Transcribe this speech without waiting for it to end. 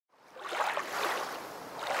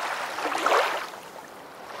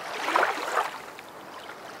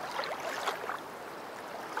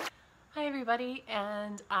everybody,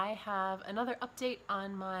 and I have another update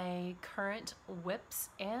on my current whips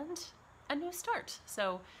and a new start.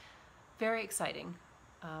 So very exciting.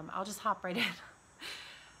 I'll just hop right in.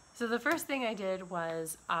 So the first thing I did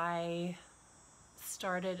was I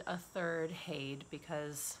started a third HAED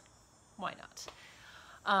because why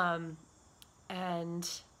not? And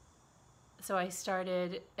so I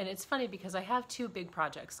started, and it's funny because I have two big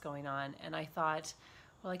projects going on, and I thought,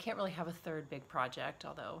 well, I can't really have a third big project,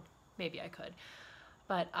 although maybe I could.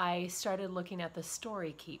 But I started looking at the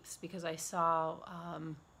story keeps because I saw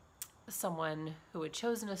someone who had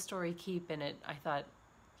chosen a story keep, and I thought,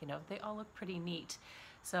 you know, they all look pretty neat.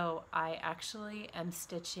 So I actually am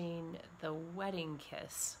stitching the wedding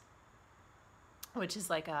kiss, which is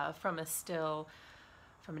like from a still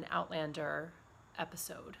from an Outlander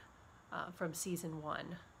episode from season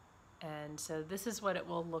 1. And so this is what it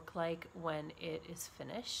will look like when it is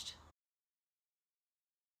finished.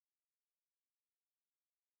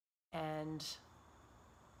 And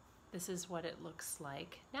this is what it looks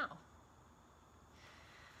like now.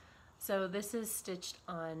 So this is stitched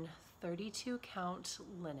on 32 count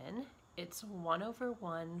linen. It's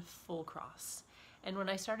 1/1 full cross. And when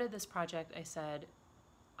I started this project, I said,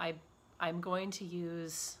 I'm going to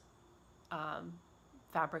use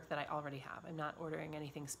fabric that I already have. I'm not ordering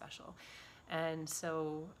anything special. And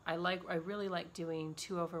so I really like doing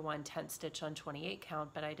 2/1 tent stitch on 28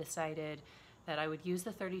 count, but I decided that I would use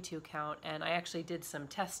the 32 count, and I actually did some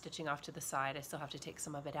test stitching off to the side. I still have to take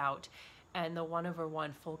some of it out. And the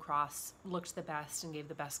 1/1 full cross looked the best and gave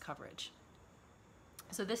the best coverage.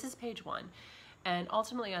 So this is page 1. And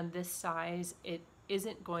ultimately on this size, it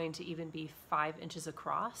isn't going to even be 5 inches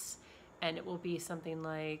across, and it will be something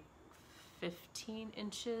like 15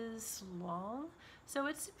 inches long. So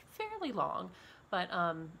it's fairly long, but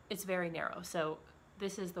it's very narrow. So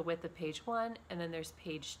this is the width of page 1, and then there's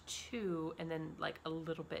page 2, and then like a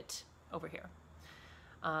little bit over here.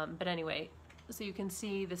 But anyway, so you can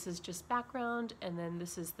see this is just background, and then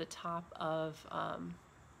this is the top of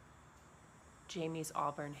Jamie's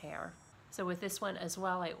auburn hair. So with this one as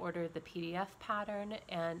well, I ordered the PDF pattern,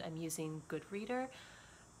 and I'm using Goodreader.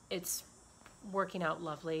 It's working out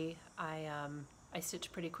lovely. I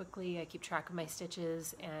stitch pretty quickly. I keep track of my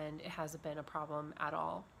stitches, and it hasn't been a problem at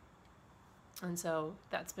all. And so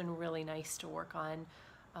that's been really nice to work on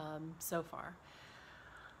so far.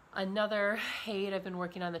 Another HAED, I've been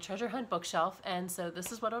working on the treasure hunt bookshelf, and so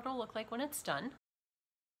this is what it'll look like when it's done.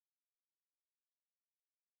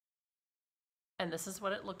 And this is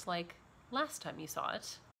what it looked like last time you saw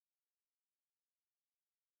it.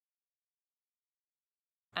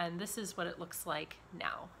 And this is what it looks like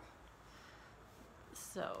now.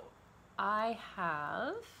 So I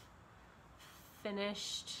have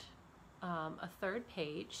finished a third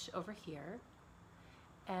page over here,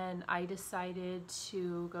 and I decided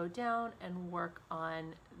to go down and work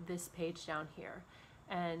on this page down here.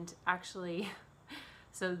 And actually,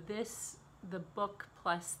 so the book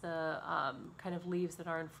plus the kind of leaves that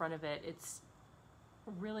are in front of it, it's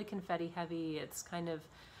really confetti heavy. It's kind of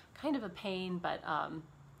a pain, but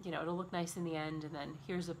you know, it'll look nice in the end. And then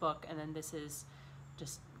here's a book, and then this is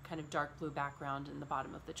just kind of dark blue background in the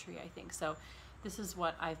bottom of the tree, I think. So this is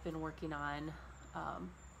what I've been working on,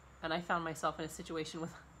 and I found myself in a situation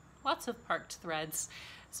with lots of parked threads.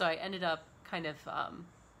 So I ended up kind of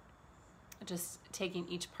just taking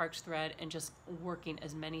each parked thread and just working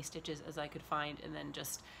as many stitches as I could find, and then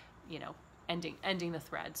just, you know, ending the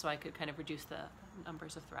thread so I could kind of reduce the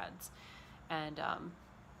numbers of threads. And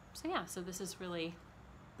so yeah, so this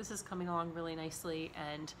is coming along really nicely.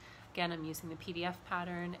 And again, I'm using the PDF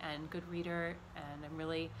pattern and Goodreader, and I'm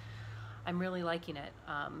really liking it.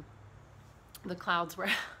 The clouds were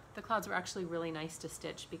actually really nice to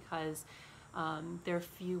stitch because there are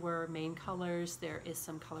fewer main colors. There is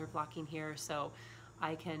some color blocking here, so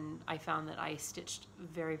I found that I stitched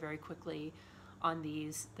very, very quickly on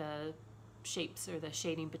these. The shapes or the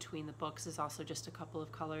shading between the books is also just a couple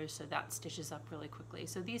of colors, so that stitches up really quickly.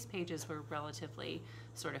 So these pages were relatively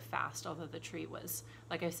sort of fast, although the tree was,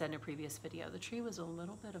 like I said in a previous video, the tree was a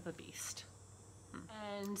little bit of a beast.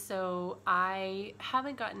 And so I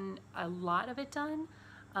haven't gotten a lot of it done.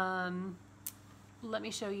 Let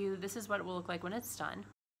me show you. This is what it will look like when it's done.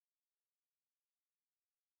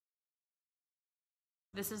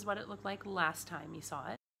 This is what it looked like last time you saw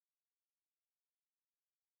it.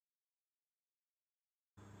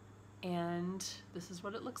 And this is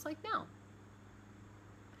what it looks like now.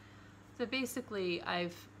 So basically I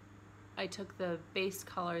took the base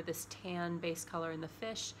color, this tan base color in the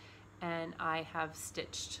fish, and I have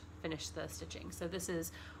finished the stitching. So this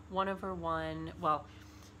is 1/1, well,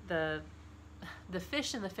 the the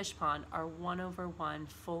fish in the fish pond are 1/1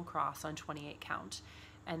 full cross on 28 count.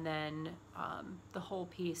 And then the whole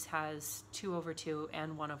piece has 2/2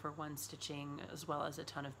 and 1/1 stitching, as well as a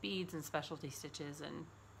ton of beads and specialty stitches and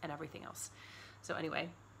everything else. So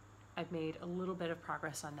anyway, I've made a little bit of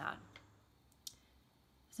progress on that.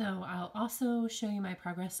 So I'll also show you my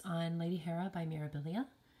progress on Lady Hera by Mirabilia.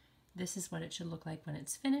 This is what it should look like when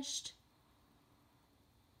it's finished.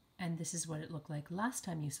 And this is what it looked like last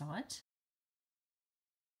time you saw it.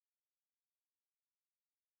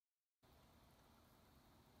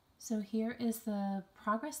 So here is the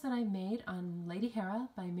progress that I made on Lady Hera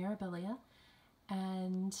by Mirabilia,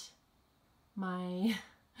 and my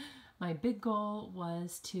big goal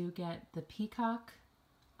was to get the peacock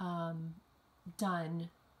done,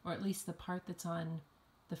 or at least the part that's on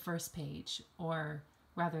the first page, or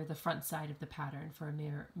rather the front side of the pattern for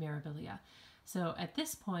Mirabilia. So at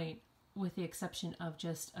this point, with the exception of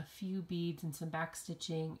just a few beads and some back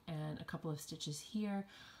stitching and a couple of stitches here,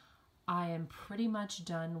 I am pretty much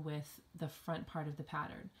done with the front part of the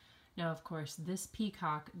pattern. Now, of course, this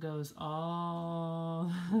peacock goes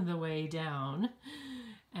all the way down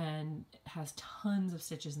and has tons of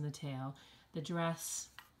stitches in the tail. The dress,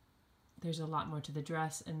 there's a lot more to the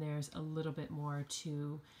dress, and there's a little bit more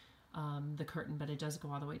to the curtain, but it does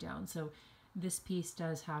go all the way down. So this piece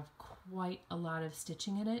does have quite a lot of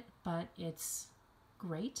stitching in it, but it's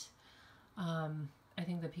great. I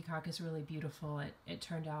think the peacock is really beautiful. It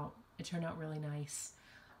turned out really nice.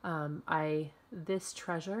 This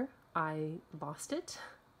treasure, I lost it,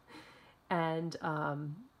 and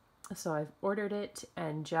so I've ordered it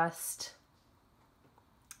and just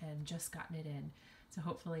gotten it in. So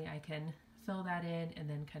hopefully I can fill that in and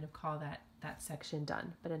then kind of call that section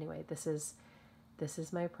done. But anyway, this is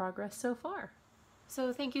my progress so far.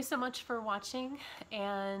 So thank you so much for watching,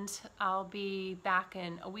 and I'll be back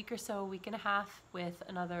in a week or so, a week and a half, with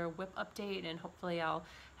another WIP update, and hopefully I'll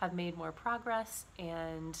have made more progress,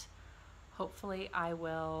 and hopefully I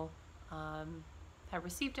will have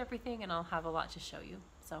received everything, and I'll have a lot to show you.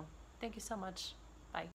 So thank you so much.